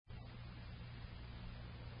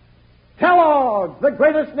Kellogg's, the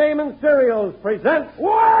greatest name in cereals, presents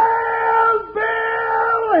Wild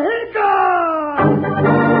Bill Hickok!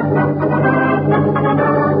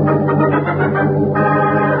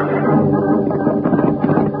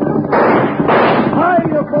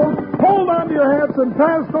 Hiya, folks. Hold on to your hats and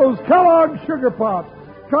pass those Kellogg's Sugar Pops.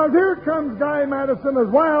 Because here comes Guy Madison as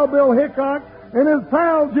Wild Bill Hickok and his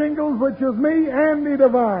pal Jingles, which is me, Andy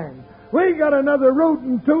Devine. We got another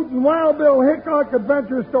rootin' tootin' Wild Bill Hickok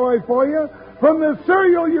adventure story for you. From the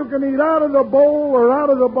cereal you can eat out of the bowl or out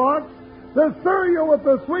of the box, the cereal with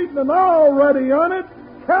the sweetening already on it,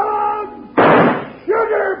 Kellogg's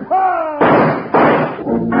Sugar Pops!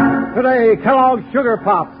 Today, Kellogg's Sugar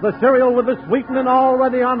Pops, the cereal with the sweetening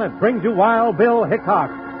already on it, brings you Wild Bill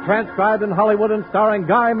Hickok, transcribed in Hollywood and starring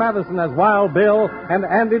Guy Madison as Wild Bill and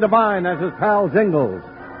Andy Devine as his pal Jingles.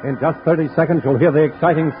 In just 30 seconds, you'll hear the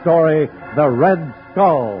exciting story, The Red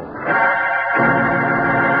Skull.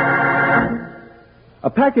 A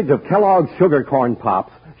package of Kellogg's Sugar Corn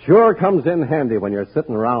Pops sure comes in handy when you're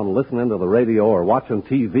sitting around listening to the radio or watching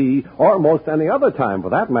TV, or most any other time for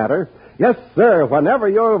that matter. Yes, sir, whenever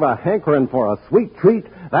you're a hankering for a sweet treat,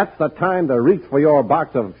 that's the time to reach for your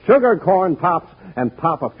box of Sugar Corn Pops and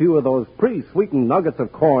pop a few of those pre-sweetened nuggets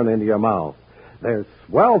of corn into your mouth. They're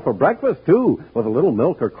swell for breakfast, too, with a little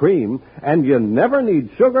milk or cream, and you never need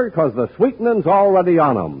sugar because the sweetening's already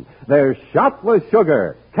on them. They're shot with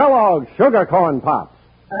sugar. Kellogg's Sugar Corn Pops.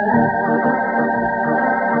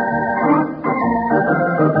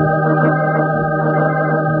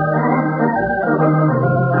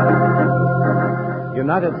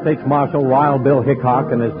 United States Marshal Wild Bill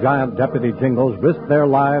Hickok and his giant deputy Jingles risked their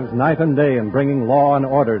lives night and day in bringing law and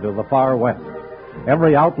order to the far west.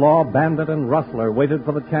 Every outlaw, bandit, and rustler waited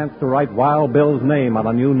for the chance to write Wild Bill's name on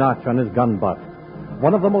a new notch on his gun butt.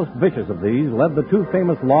 One of the most vicious of these led the two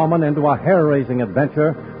famous lawmen into a hair-raising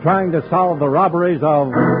adventure trying to solve the robberies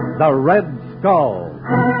of the Red Skull.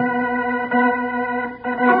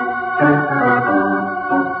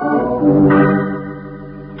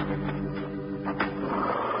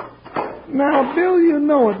 Now, Bill, you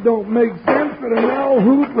know it don't make sense that an owl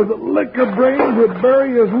hoop with a liquor brain would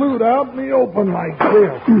bury his loot out in the open like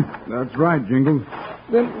this. That's right, Jingles.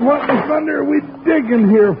 Then what in thunder are we digging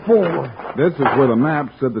here for? This is where the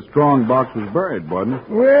map said the strong box was buried, wasn't it?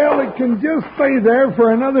 Well, it can just stay there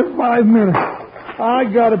for another 5 minutes. I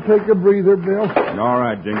gotta take a breather, Bill. All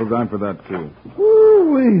right, Jingles, I'm for that, too.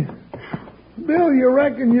 Woo-wee. Bill, you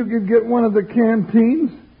reckon you could get one of the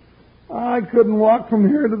canteens? I couldn't walk from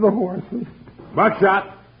here to the horses.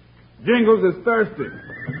 Buckshot, Jingles is thirsty.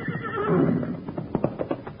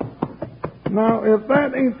 Now, if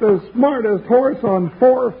that ain't the smartest horse on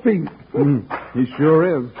 4 feet. He sure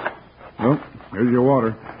is. Well, here's your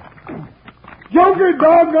water. Joker,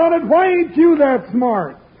 doggone it, why ain't you that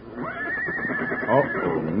smart? Oh,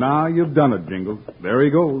 now you've done it, Jingles. There he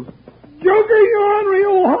goes. Joker, you ornery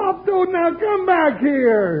old hop dude, now come back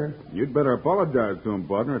here. You'd better apologize to him,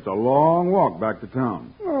 partner. It's a long walk back to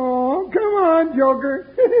town. Oh, come on, Joker.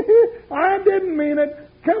 I didn't mean it.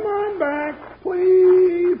 Come on back,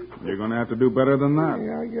 please. You're going to have to do better than that.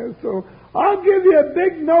 Yeah, I guess so. I'll give you a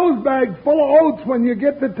big nose bag full of oats when you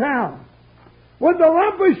get to town. With a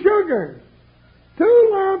lump of sugar. 2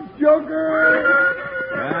 lumps, Joker.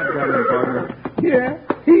 That's got him, partner. Yeah,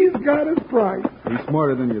 he's got his price. He's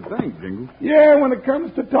smarter than you think, Jingles. Yeah, when it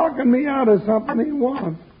comes to talking me out of something he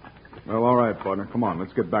wants. Well, all right, partner. Come on,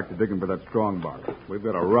 let's get back to digging for that strong box. We've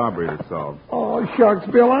got a robbery to solve. Oh, shucks,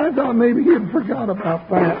 Bill, I thought maybe you'd forgot about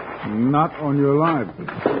that. Not on your life.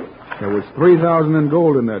 There was $3,000 in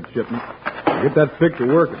gold in that shipment. Get that picture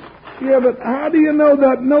working. Yeah, but how do you know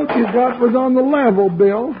that note you got was on the level,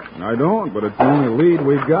 Bill? I don't, but it's the only lead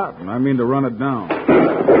we've got, and I mean to run it down.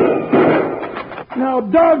 Now,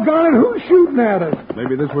 doggone it, who's shooting at us?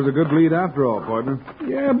 Maybe this was a good lead after all, partner.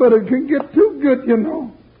 Yeah, but it can get too good, you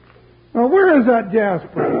know. Now, where is that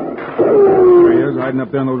Jasper? There he is, hiding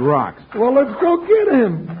up there in those rocks. Well, let's go get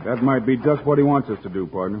him. That might be just what he wants us to do,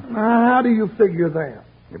 partner. Now, how do you figure that?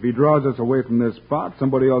 If he draws us away from this spot,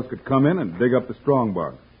 somebody else could come in and dig up the strong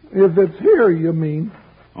box. If it's here, you mean?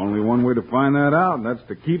 Only one way to find that out, and that's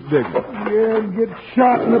to keep digging. Yeah, and get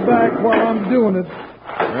shot in the back while I'm doing it.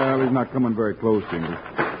 Well, he's not coming very close, Jingles.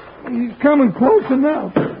 He's coming close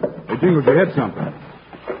enough. Hey, Jingles, you hit something.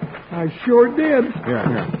 I sure did. Here.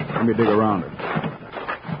 Let me dig around it.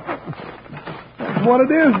 That's what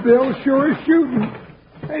it is, Bill. Sure is shooting.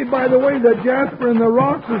 Hey, by the way, that Jasper in the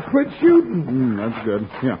rocks has quit shooting. That's good.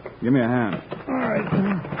 Here, give me a hand. All right.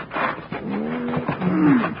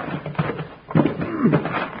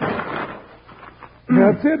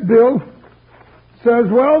 That's it, Bill. Says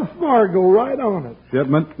Wells Fargo right on it.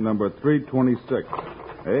 Shipment number 326.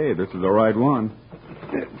 Hey, this is the right one.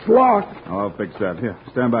 It's locked. I'll fix that. Here,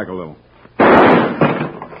 stand back a little.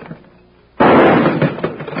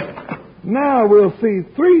 Now we'll see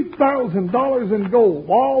 $3,000 in gold,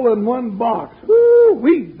 all in one box.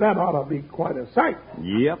 Woo-wee, that ought to be quite a sight.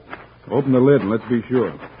 Yep. Open the lid and let's be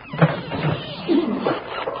sure.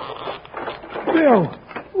 Bill,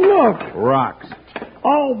 look. Rocks.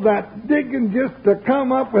 All that digging just to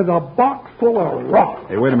come up with a box full of rocks.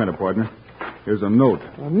 Hey, wait a minute, partner. Here's a note.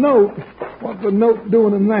 A note? What's a note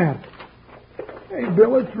doing in that? Hey,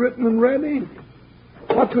 Bill, it's written in red ink.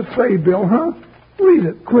 What's it say, Bill, huh? Read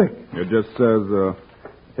it, quick. It just says,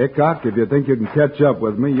 Hickok, if you think you can catch up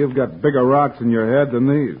with me, you've got bigger rocks in your head than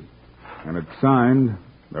these. And it's signed,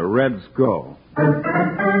 the Red Skull.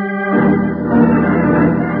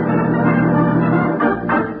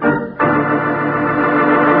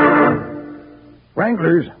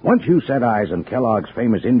 Wranglers, once you set eyes on Kellogg's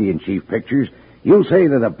famous Indian chief pictures, you'll say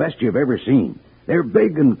they're the best you've ever seen. They're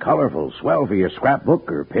big and colorful, swell for your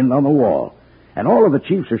scrapbook or pinned on the wall. And all of the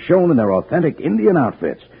chiefs are shown in their authentic Indian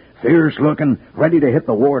outfits, fierce-looking, ready to hit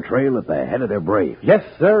the war trail at the head of their brave. Yes,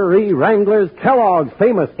 sirree, Wranglers. Kellogg's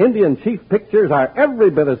famous Indian chief pictures are every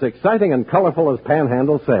bit as exciting and colorful as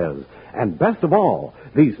Panhandle says. And best of all,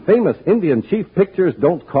 these famous Indian chief pictures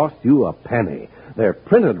don't cost you a penny. They're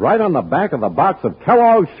printed right on the back of the box of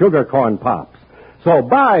Kellogg's Sugar Corn Pops. So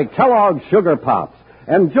buy Kellogg's Sugar Pops.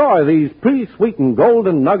 Enjoy these pre-sweetened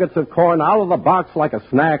golden nuggets of corn out of the box like a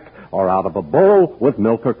snack or out of a bowl with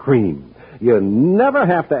milk or cream. You never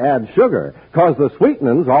have to add sugar, 'cause the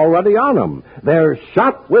sweetening's already on them. They're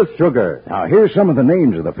shot with sugar. Now, here's some of the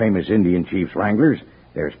names of the famous Indian chiefs, Wranglers.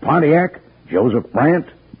 There's Pontiac, Joseph Brant,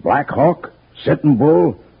 Black Hawk, Sitting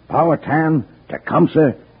Bull, Powhatan,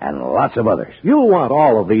 Tecumseh, and lots of others. You'll want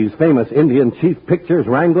all of these famous Indian chief pictures,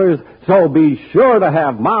 Wranglers, so be sure to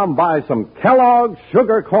have Mom buy some Kellogg's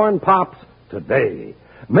Sugar Corn Pops today.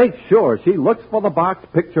 Make sure she looks for the box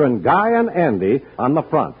picturing Guy and Andy on the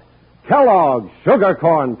front. Kellogg's Sugar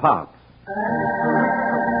Corn Pops.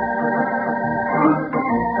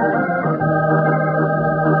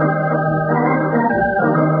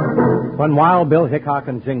 When Wild Bill Hickok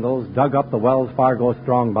and Jingles dug up the Wells Fargo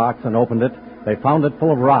strongbox and opened it, they found it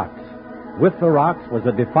full of rocks. With the rocks was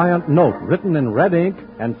a defiant note written in red ink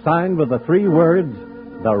and signed with the 3 words,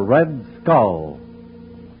 The Red Skull.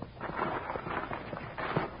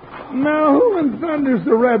 Now, who in thunder's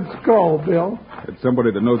the Red Skull, Bill? It's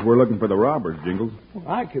somebody that knows we're looking for the robbers, Jingles. Well,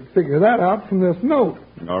 I could figure that out from this note.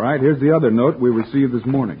 All right, here's the other note we received this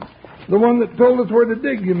morning. The one that told us where to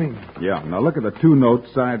dig, you mean? Yeah, now look at the 2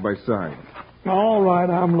 notes side by side. All right,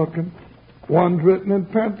 I'm looking. One's written in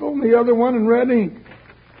pencil and the other one in red ink.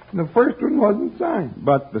 The first one wasn't signed.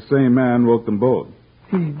 But the same man wrote them both.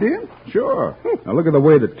 He did? Sure. Now look at the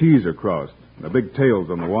way the T's are crossed. The big tails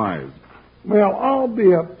on the Y's. Well, I'll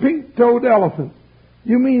be a pink-toed elephant.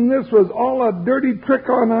 You mean this was all a dirty trick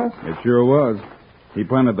on us? It sure was. He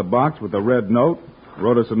planted the box with a red note,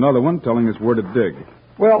 wrote us another one telling us where to dig.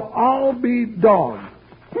 Well, I'll be dogged.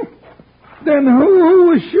 Then who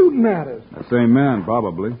was shooting at us? The same man,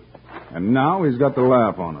 probably. And now he's got the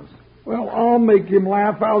laugh on us. Well, I'll make him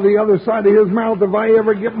laugh out of the other side of his mouth if I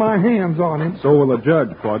ever get my hands on him. So will the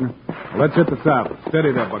judge, partner. Let's hit the saddle.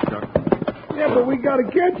 Steady there, Buckshot. Yeah, but we got to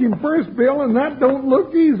catch him first, Bill, and that don't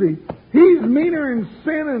look easy. He's meaner in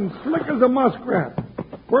sin and slick as a muskrat.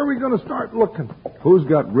 Where are we going to start looking? Who's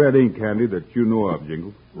got red ink handy that you know of,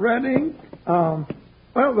 Jingles? Red ink? Well,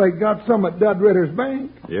 they got some at Dud Ritter's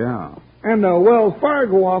bank. Yeah. And the Wells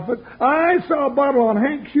Fargo office. I saw a bottle on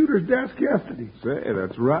Hank Shooter's desk yesterday. Say,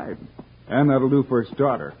 that's right. And that'll do for a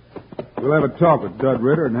starter. We'll have a talk with Dud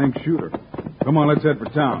Ritter and Hank Shooter. Come on, let's head for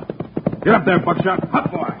town. Get up there, Buckshot.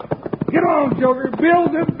 Hot boy. Get on, Joker. Bill,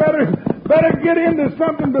 this better get into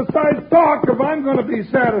something besides talk if I'm going to be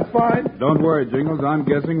satisfied. Don't worry, Jingles. I'm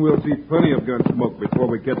guessing we'll see plenty of gun smoke before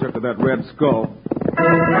we catch up to that Red Skull.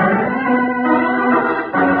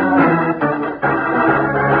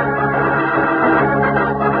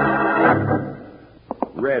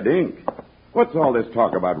 Red ink? What's all this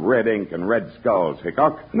talk about red ink and red skulls,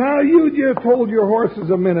 Hickok? Now, you just hold your horses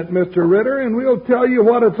a minute, Mr. Ritter, and we'll tell you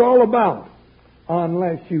what it's all about.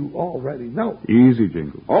 Unless you already know. Easy,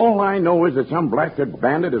 Jingles. All I know is that some blasted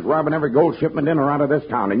bandit is robbing every gold shipment in or out of this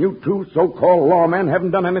town, and you 2 so-called lawmen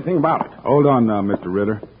haven't done anything about it. Hold on now, Mr.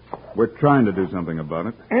 Ritter. We're trying to do something about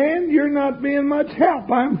it. And you're not being much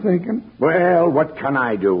help, I'm thinking. Well, what can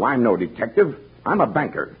I do? I'm no detective. I'm a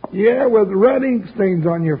banker. Yeah, with red ink stains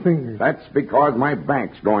on your fingers. That's because my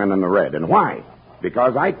bank's going in the red. And why?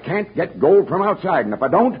 Because I can't get gold from outside, and if I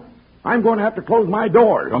don't, I'm going to have to close my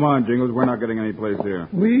doors. Come on, Jingles. We're not getting any place here.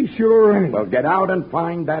 We sure ain't. Well, get out and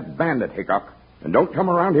find that bandit, Hickok. And don't come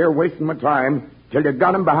around here wasting my time till you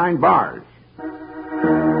got him behind bars.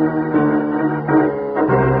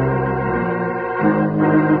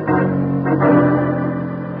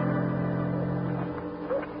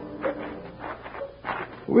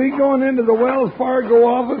 We going into the Wells Fargo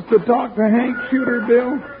office to talk to Hank Shooter,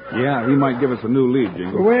 Bill? Yeah, he might give us a new lead,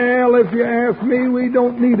 Jingles. Well, if you ask me, we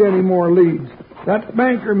don't need any more leads. That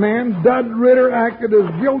banker man, Dud Ritter, acted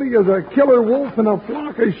as guilty as a killer wolf in a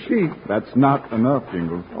flock of sheep. That's not enough,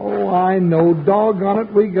 Jingles. Oh, I know. Doggone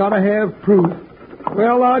it, we gotta have proof.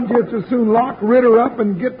 Well, I'd just as soon lock Ritter up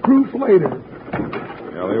and get proof later.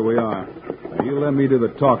 Well, here we are. Now, you let me do the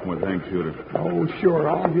talking with Hank Shooter. Oh, sure.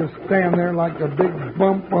 I'll just stand there like a big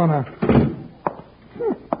bump on a...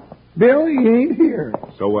 Bill, he ain't here.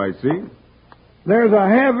 So I see. There's a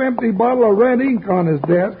half-empty bottle of red ink on his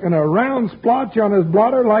desk and a round splotch on his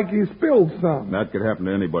blotter like he spilled some. That could happen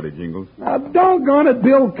to anybody, Jingles. Now, doggone it,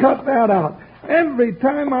 Bill, cut that out. Every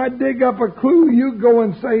time I dig up a clue, you go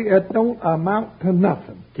and say it don't amount to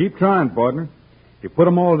nothing. Keep trying, partner. If you put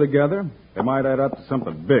them all together, they might add up to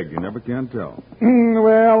something big. You never can tell.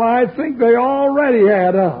 Well, I think they already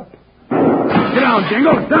add up. Get down,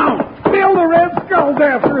 Jingles, down! Bill, the Red Skull's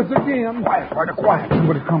after us again. Quiet, partner, quiet.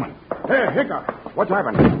 Somebody's coming. Hey, Hickok, what's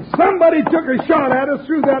happened? Somebody took a shot at us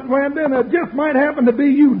through that window, and it just might happen to be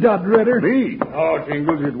you, Dud Ritter. Me? Oh,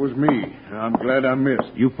 Jingles, it was me. I'm glad I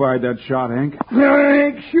missed. You fired that shot, Hank?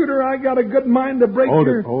 Hank Shooter, I got a good mind to break Hold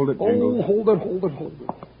your... it, Jingles. Oh, hold it.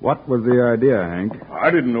 What was the idea, Hank? I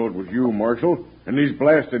didn't know it was you, Marshal. And these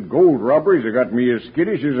blasted gold robberies have got me as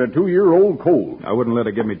skittish as a 2-year-old colt. I wouldn't let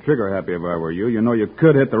it get me trigger happy if I were you. You know you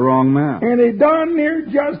could hit the wrong man. And he darn near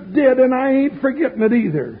just did, and I ain't forgetting it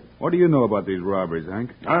either. What do you know about these robberies, Hank?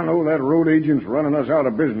 I know that road agent's running us out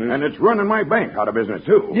of business. And it's running my bank out of business,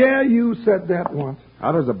 too. Yeah, you said that once.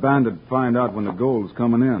 How does a bandit find out when the gold's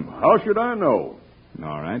coming in? How should I know?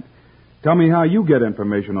 All right. Tell me how you get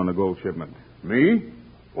information on the gold shipment. Me?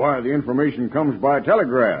 Why, the information comes by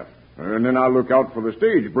telegraph. And then I look out for the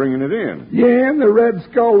stage bringing it in. Yeah, and the Red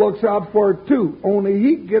Skull looks out for it, too. Only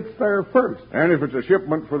he gets there first. And if it's a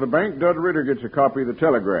shipment for the bank, Dud Ritter gets a copy of the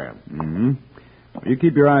telegram. Mm-hmm. You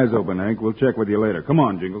keep your eyes open, Hank. We'll check with you later. Come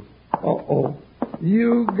on, Jingles. Uh-oh.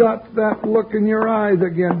 You got that look in your eyes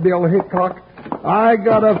again, Bill Hickok. I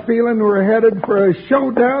got a feeling we're headed for a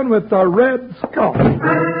showdown with the Red Skull.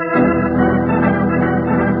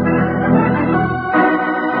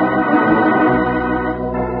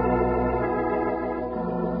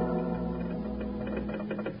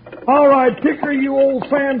 All right, Kicker, you old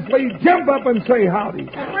sand flea, jump up and say howdy.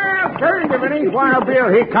 Well, turned if it ain't Wild Bill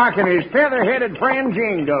Hickok and his feather-headed friend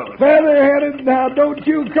Jingles. Feather-headed? Now, don't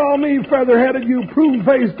you call me feather-headed, you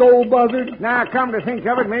prune-faced old buzzard. Now, come to think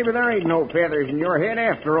of it, maybe there ain't no feathers in your head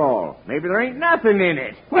after all. Maybe there ain't nothing in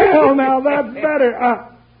it. Well, now, that's better.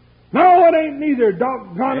 No, it ain't neither,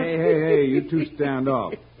 doggone it. Hey, you two stand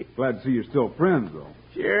off. Glad to see you're still friends, though.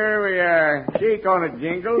 Sure we are. Shake on it,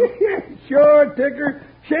 Jingles. Sure, Ticker.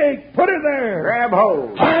 Shake. Put it there. Grab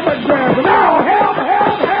hold. I'm a grabbing. Now, help!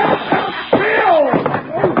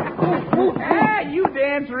 You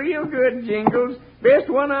dance real good, Jingles. Best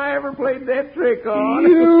one I ever played that trick on.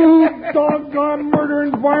 You doggone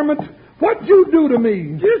murdering varmint. What'd you do to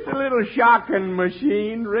me? Just a little shocking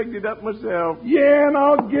machine. Rigged it up myself. Yeah, and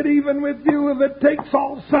I'll get even with you if it takes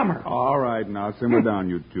all summer. All right, now, simmer down,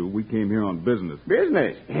 you two. We came here on business.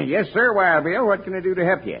 Business? Yes, sir, Wild Bill. What can I do to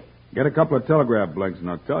help you? Get a couple of telegraph blanks and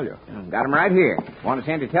I'll tell you. Got 'em right here. Want to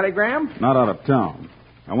send a telegram? Not out of town.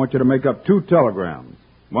 I want you to make up 2 telegrams.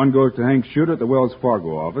 One goes to Hank Shooter at the Wells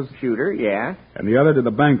Fargo office, Shooter, yeah. and the other to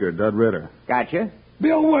the banker, Dud Ritter. Gotcha.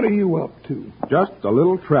 Bill, what are you up to? Just a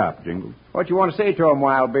little trap, Jingles. What you want to say to 'em,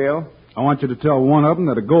 Wild Bill? I want you to tell one of them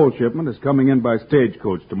that a gold shipment is coming in by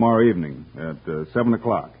stagecoach tomorrow evening at 7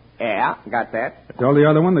 o'clock. Yeah, got that. Tell the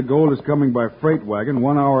other one the gold is coming by freight wagon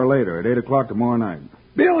 1 hour later at 8 o'clock tomorrow night.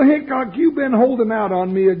 Bill Hickok, you've been holding out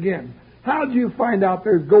on me again. How'd you find out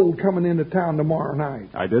there's gold coming into town tomorrow night?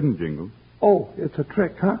 I didn't, Jingles. Oh, it's a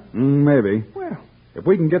trick, huh? Maybe. Well, If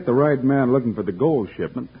we can get the right man looking for the gold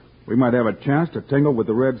shipment, we might have a chance to tangle with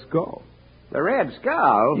the Red Skull. The Red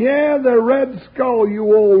Skull? yeah, the Red Skull, you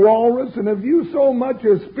old walrus. And if you so much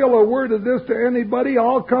as spill a word of this to anybody,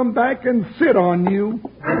 I'll come back and sit on you.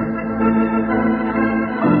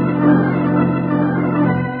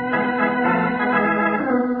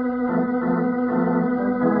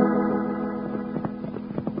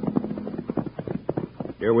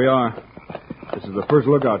 Here we are. This is the first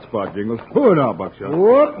lookout spot, Jingles. Pull it out, Buckshot.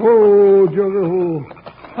 Whoa, Jugger,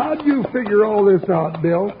 How'd you figure all this out,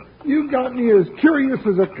 Bill? You got me as curious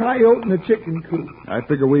as a coyote in a chicken coop. I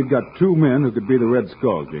figure we've got 2 men who could be the Red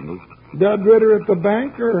Skull, Jingles. Dud Ritter at the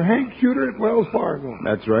bank or Hank Shooter at Wells Fargo?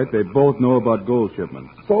 That's right. They both know about gold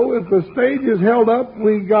shipments. So if the stage is held up,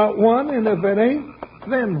 we got one, and if it ain't,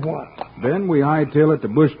 then what? Then we hightail it to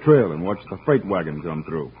Bush Trail and watch the freight wagon come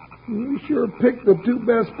through. You sure picked the 2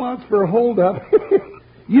 best spots for a holdup.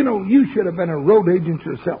 You know, you should have been a road agent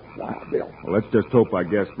yourself, Wild Bill. Well, let's just hope I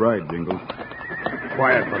guessed right, Jingles.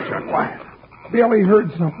 Quiet, Buckshot, quiet. Billy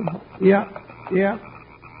heard something. Yeah.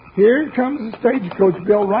 Here comes the stagecoach,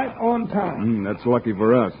 Bill, right on time. That's lucky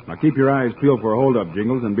for us. Now keep your eyes peeled for a holdup,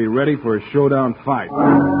 Jingles, and be ready for a showdown fight.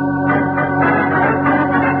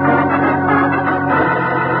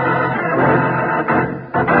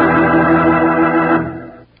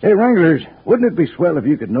 Hey, Wranglers, wouldn't it be swell if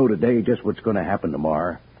you could know today just what's going to happen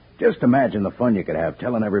tomorrow? Just imagine the fun you could have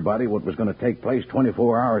telling everybody what was going to take place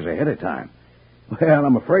 24 hours ahead of time. Well,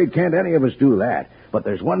 I'm afraid can't any of us do that. But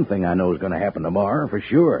there's one thing I know is going to happen tomorrow for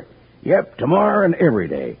sure. Yep, tomorrow and every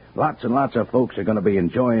day, lots and lots of folks are going to be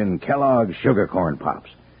enjoying Kellogg's Sugar Corn Pops.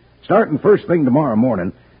 Starting first thing tomorrow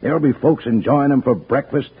morning, there'll be folks enjoying them for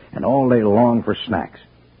breakfast and all day long for snacks.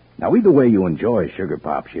 Now, either way you enjoy Sugar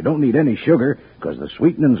Pops, you don't need any sugar because the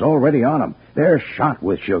sweetening's already on them. They're shot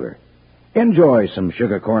with sugar. Enjoy some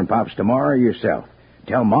Sugar Corn Pops tomorrow yourself.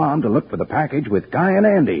 Tell Mom to look for the package with Guy and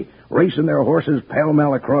Andy racing their horses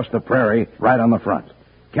pell-mell across the prairie right on the front.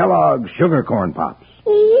 Kellogg's Sugar Corn Pops.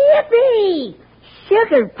 Yippee!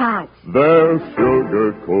 Sugar Pops. They're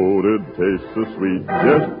sugar-coated, taste so sweet.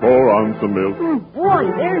 Just pour on some milk. Boy,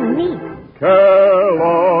 they're neat.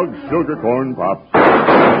 Kellogg's Sugar Corn Pops.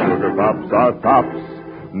 Sugar Pops are tops.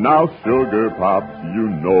 Now Sugar Pops, you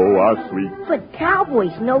know are sweet. But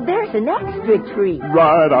cowboys know there's an extra treat.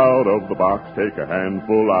 Right out of the box, take a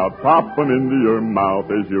handful out, pop 'em into your mouth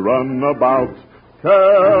as you run about.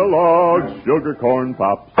 Kellogg's Sugar Corn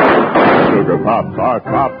Pops. Sugar Pops are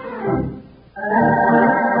tops.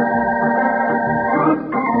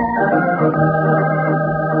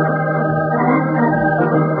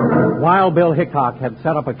 Wild Bill Hickok had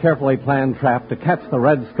set up a carefully planned trap to catch the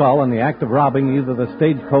Red Skull in the act of robbing either the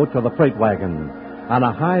stagecoach or the freight wagon. On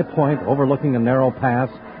a high point overlooking a narrow pass,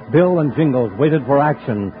 Bill and Jingles waited for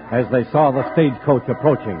action as they saw the stagecoach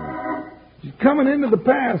approaching. He's coming into the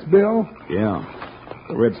pass, Bill. Yeah.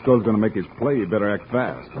 The Red Skull's going to make his play. You better act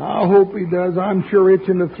fast. I hope he does. I'm sure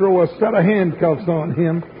itching to throw a set of handcuffs on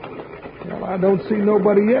him. Well, I don't see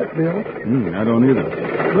nobody yet, Bill. I don't either.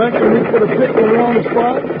 Reckon we could have picked the wrong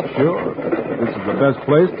spot? Sure. This is the best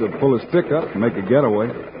place to pull a stick up and make a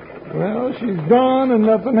getaway. Well, she's gone and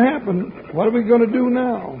nothing happened. What are we going to do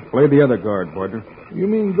now? Play the other card, partner. You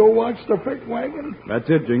mean go watch the freight wagon? That's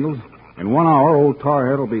it, Jingles. In 1 hour, old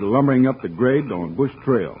Tarhead will be lumbering up the grade on Bush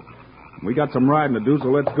Trail. We got some riding to do, so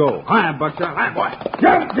let's go. Hi, Buckshot. Hi, boy.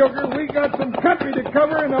 Jump, Joker. We got some country to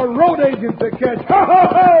cover and a road agent to catch. Ho, ho,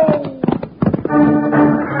 ho!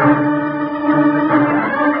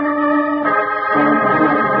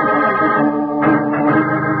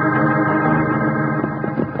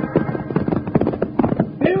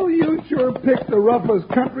 Bill, you sure picked the roughest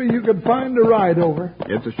country you could find to ride over.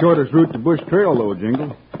 It's the shortest route to Bush Trail, though,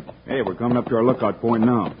 Jingles. Hey, we're coming up to our lookout point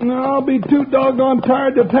now. No, I'll be too doggone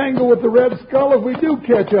tired to tangle with the Red Skull if we do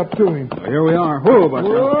catch up to him. Well, here we are. Whoa,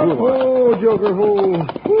 Buckshot. Whoa, Joker, whoa.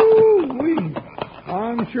 Woo-wee.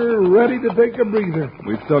 I'm sure ready to take a breather.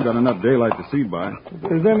 We've still got enough daylight to see by. If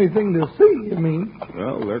there's anything to see, you mean?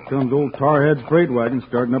 Well, there comes old Tarhead's freight wagon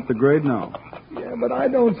starting up the grade now. Yeah, but I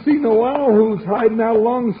don't see no owl who's hiding out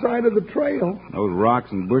alongside of the trail. Those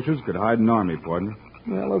rocks and bushes could hide an army, partner.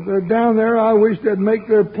 Well, if they're down there, I wish they'd make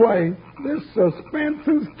their play. This suspense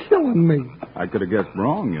is killing me. I could have guessed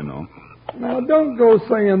wrong, you know. Now, don't go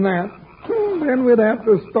saying that. Then we'd have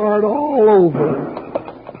to start all over.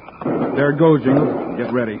 There it goes, Jingles.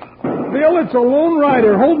 Get ready. Bill, it's a lone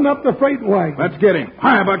rider holding up the freight wagon. Let's get him.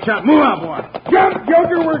 Hi, Buckshot. Move out, boy. Jump,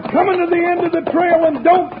 Joker. We're coming to the end of the trail, and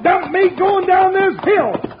don't dump me going down this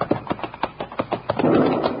hill.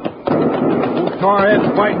 Old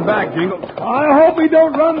Tarhead's fighting back, Jingles. I hope he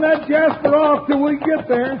don't run that Jasper off till we get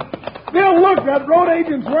there. Bill, look, that road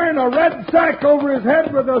agent's wearing a red sack over his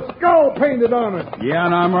head with a skull painted on it. Yeah,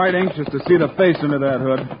 and I'm right anxious to see the face under that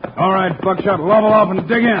hood. All right, Buckshot, level off and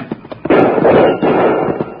dig in.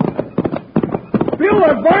 Bill,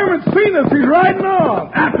 that varmint's seen us. He's riding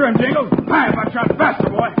off. After him, Jingles. Hi, Buckshot, faster,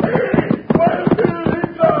 boy.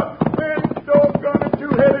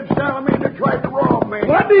 Two-headed Salamandra tried to rob me.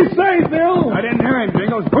 What'd he say, Bill? I didn't hear him,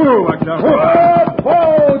 Jingles. Whoa, Buckshot.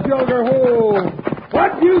 Whoa, Joker, whoa.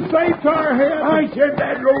 What'd you say, Tarhead? I said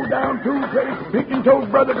that low-down two-faced,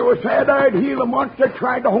 picking-toed brother to a sad-eyed Gila monster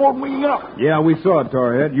tried to hold me up. Yeah, we saw it,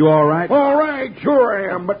 Tarhead. You all right? All right, sure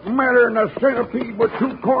I am, but matter than a centipede with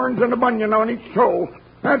 2 corns and a bunion on each toe.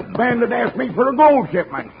 That bandit asked me for a gold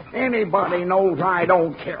shipment. Anybody knows I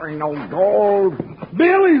don't carry no gold.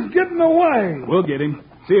 Bill, he's getting away. We'll get him.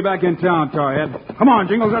 See you back in town, Tarhead. Come on,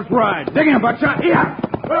 Jingles, let's ride. Dig in, Buckshot. Yeah.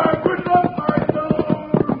 Good luck, Marshal.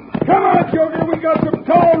 Come on, Joker. We got some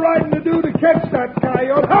tall riding to do to catch that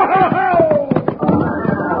coyote. Ha, ha, ha!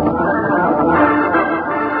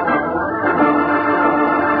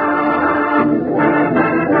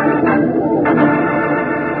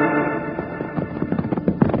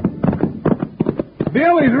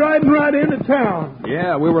 Bill, he's riding right into town.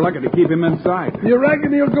 Yeah, we were lucky to keep him in sight. You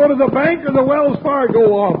reckon he'll go to the bank or the Wells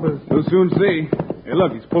Fargo office? We'll soon see. Hey,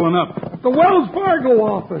 look, he's pulling up. The Wells Fargo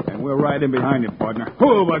office. And we'll ride in behind him, partner.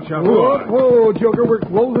 Whoa, Buckshot. Whoa, Joker, we're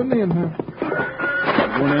closing in now.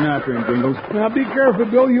 Going in after him, Jingles. Now, be careful,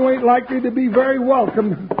 Bill. You ain't likely to be very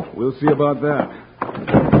welcome. We'll see about that.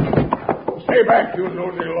 Stay back, you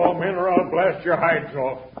nosy lawmen, or I'll blast your hides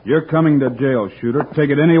off. You're coming to jail, Shooter. Take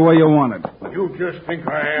it any way you want it. You just think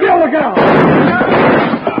I am. Bill, look out!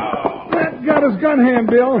 That got his gun hand,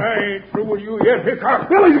 Bill. I ain't through with you yet, Hickok.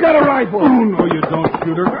 Bill, he's got a rifle. Oh, no, you don't,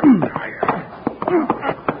 Shooter.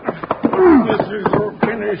 This is your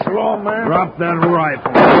finish, lawman. Drop that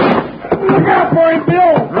rifle. Look out for him,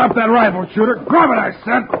 Bill. Drop that rifle, Shooter. Grab it, I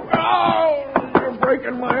said. Oh, you're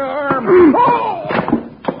breaking my arm. Oh!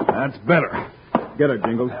 That's better. Get it,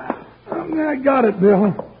 Jingles. I got it,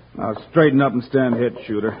 Bill. Now straighten up and stand hit,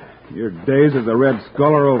 Shooter. Your days as a Red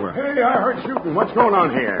Skull are over. Hey, I heard shooting. What's going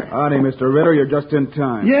on here? Howdy, Mr. Ritter. You're just in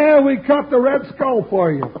time. Yeah, we caught the Red Skull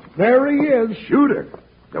for you. There he is. Shooter.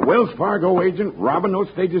 The Wells Fargo agent robbing those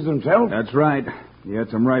stages himself? That's right. He had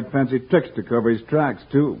some right fancy tricks to cover his tracks,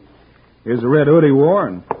 too. Here's the red hood he wore,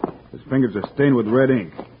 and his fingers are stained with red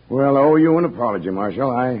ink. Well, I owe you an apology,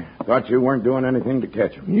 Marshal. I thought you weren't doing anything to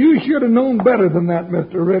catch him. You should have known better than that,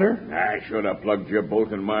 Mr. Ritter. I should have plugged you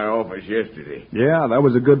both in my office yesterday. Yeah, that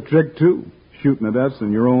was a good trick, too. Shooting at us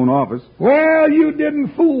in your own office. Well, you didn't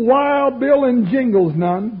fool Wild Bill and Jingles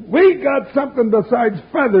none. We got something besides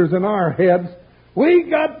feathers in our heads. We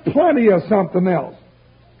got plenty of something else.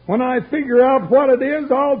 When I figure out what it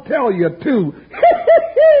is, I'll tell you, too.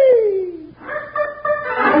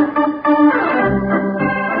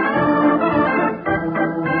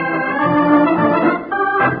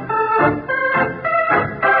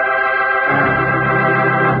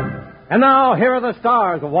 And now, here are the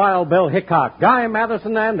stars of Wild Bill Hickok, Guy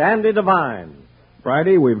Madison, and Andy Devine.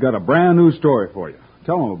 Friday, we've got a brand new story for you.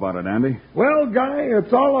 Tell them about it, Andy. Well, Guy,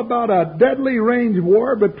 it's all about a deadly range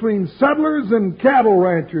war between settlers and cattle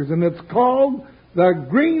ranchers, and it's called the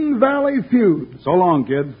Green Valley Feud. So long,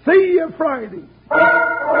 kids. See you Friday.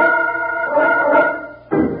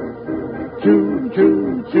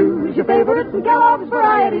 Choose your favorite Kellogg's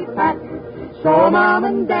Variety Pack. So Mom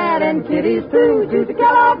and Dad and kiddies too. Choose the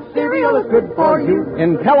Kellogg's cereal is good for you.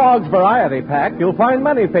 In Kellogg's Variety Pack, you'll find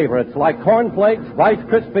many favorites like Corn Flakes, Rice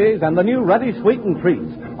Krispies, and the new Ready Sweetened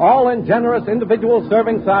Treats, all in generous individual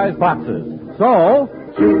serving size boxes. So,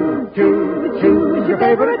 choose your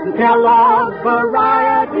favorite Kellogg's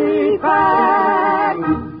Variety Pack.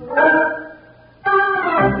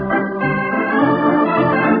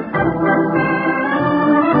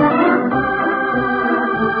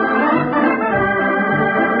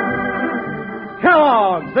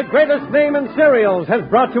 Kellogg's, the greatest name in cereals, has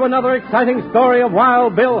brought you another exciting story of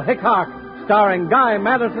Wild Bill Hickok, starring Guy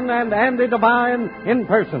Madison and Andy Devine in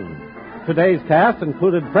person. Today's cast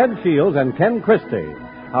included Fred Shields and Ken Christie.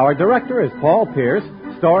 Our director is Paul Pierce,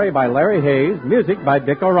 story by Larry Hayes, music by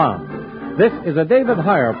Dick Oram. This is a David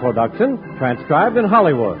Heyer production, transcribed in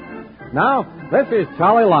Hollywood. Now, this is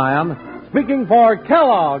Charlie Lyon, speaking for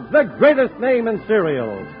Kellogg's, the greatest name in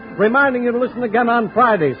cereals, reminding you to listen again on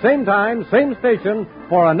Friday, same time, same station,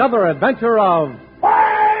 for another adventure of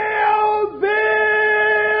Wild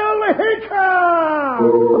Bill Hickok!